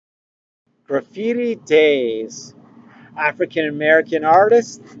Graffiti Daze. African-American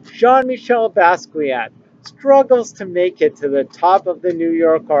artist Jean Michel Basquiat struggles to make it to the top of the New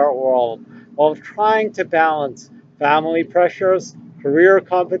York art world while trying to balance family pressures, career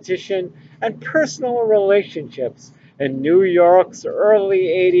competition, and personal relationships in New York's early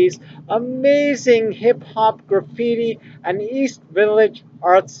 80s amazing hip-hop, graffiti, and East Village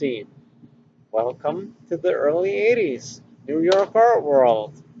art scene. Welcome to the early 80s New York art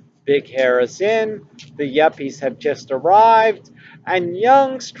world. Big hair is in, the Yuppies have just arrived, and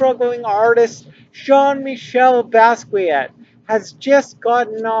young struggling artist Jean Michel Basquiat has just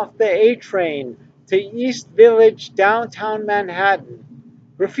gotten off the A train to East Village, downtown Manhattan.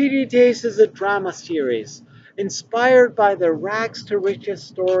 Graffiti Daze is a drama series inspired by the rags to riches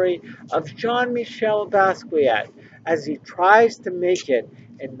story of Jean Michel Basquiat as he tries to make it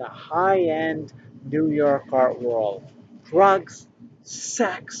in the high-end New York art world. Drugs,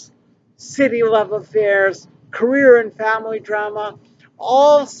 sex, city love affairs, career and family drama,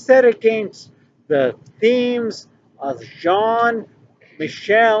 all set against the themes of Jean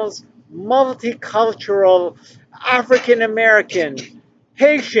Michel's multicultural African American,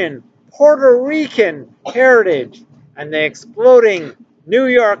 Haitian, Puerto Rican heritage and the exploding New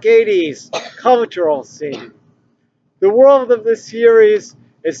York 80s cultural scene. The world of the series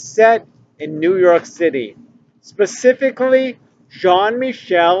is set in New York City, specifically Jean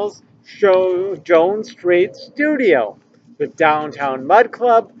Michel's Joan Street studio, the downtown Mud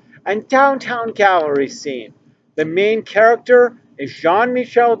Club, and downtown gallery scene. The main character is Jean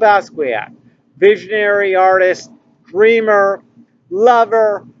Michel Basquiat, visionary artist, dreamer,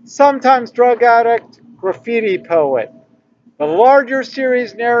 lover, sometimes drug addict, graffiti poet. The larger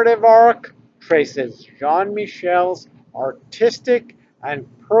series narrative arc traces Jean Michel's artistic and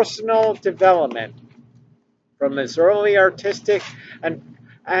personal development from his early artistic and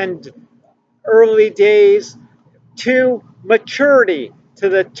early days to maturity to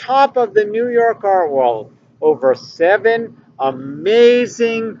the top of the New York art world over 7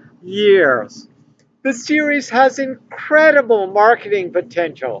 amazing years. The series has incredible marketing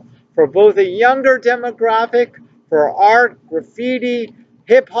potential for both a younger demographic, for art, graffiti,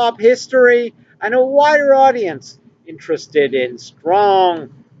 hip-hop history, and a wider audience interested in strong,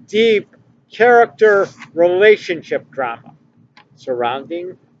 deep character relationship drama.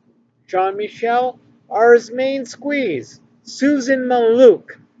 Surrounding Jean Michel are his main squeeze, Susan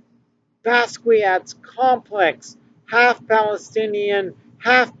Malouk, Basquiat's complex, half-Palestinian,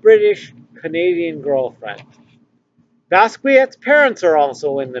 half-British Canadian girlfriend. Basquiat's parents are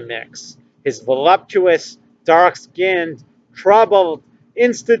also in the mix. His voluptuous, dark-skinned, troubled,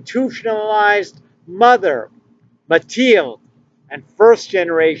 institutionalized mother, Mathilde, and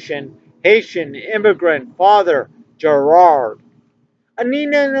first-generation Haitian immigrant father, Gerard.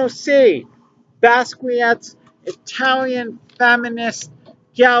 Anina Nossi, Basquiat's Italian feminist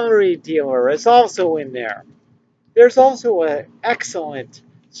gallery dealer, is also in there. There's also an excellent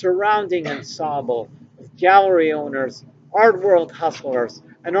surrounding ensemble of gallery owners, art world hustlers,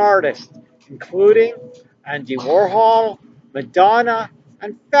 and artists, including Andy Warhol, Madonna,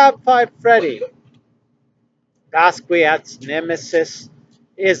 and Fab Five Freddy. Basquiat's nemesis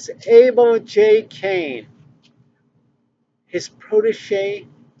is Abel J. Kane, his protege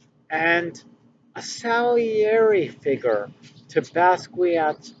and a Salieri figure to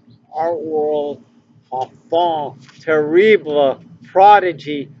Basquiat's art world enfant terrible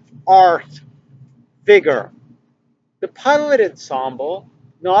prodigy art figure. The pilot ensemble,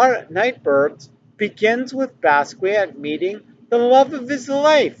 Nightbirds, begins with Basquiat meeting the love of his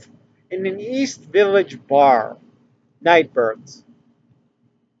life in an East Village bar, Nightbirds.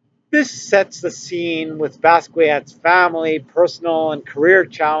 This sets the scene with Basquiat's family, personal, and career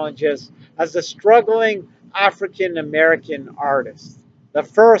challenges as a struggling African-American artist, the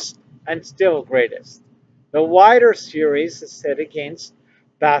first and still greatest. The wider series is set against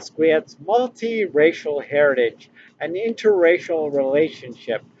Basquiat's multiracial heritage and interracial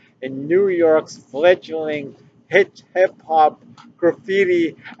relationship in New York's fledgling hip-hop,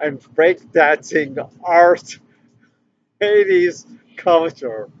 graffiti, and breakdancing art 80s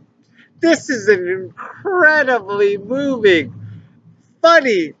culture. This is an incredibly moving,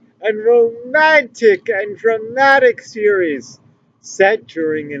 funny, and romantic and dramatic series set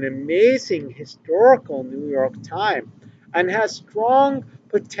during an amazing historical New York time and has strong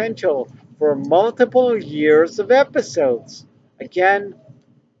potential for multiple years of episodes. Again,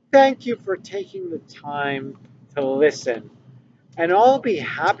 thank you for taking the time to listen, and I'll be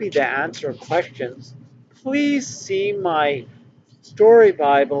happy to answer questions. Please see my Story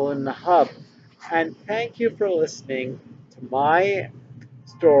Bible in the hub, and thank you for listening to my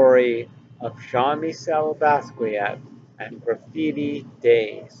story of Jean Michel Basquiat and Graffiti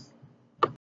Daze.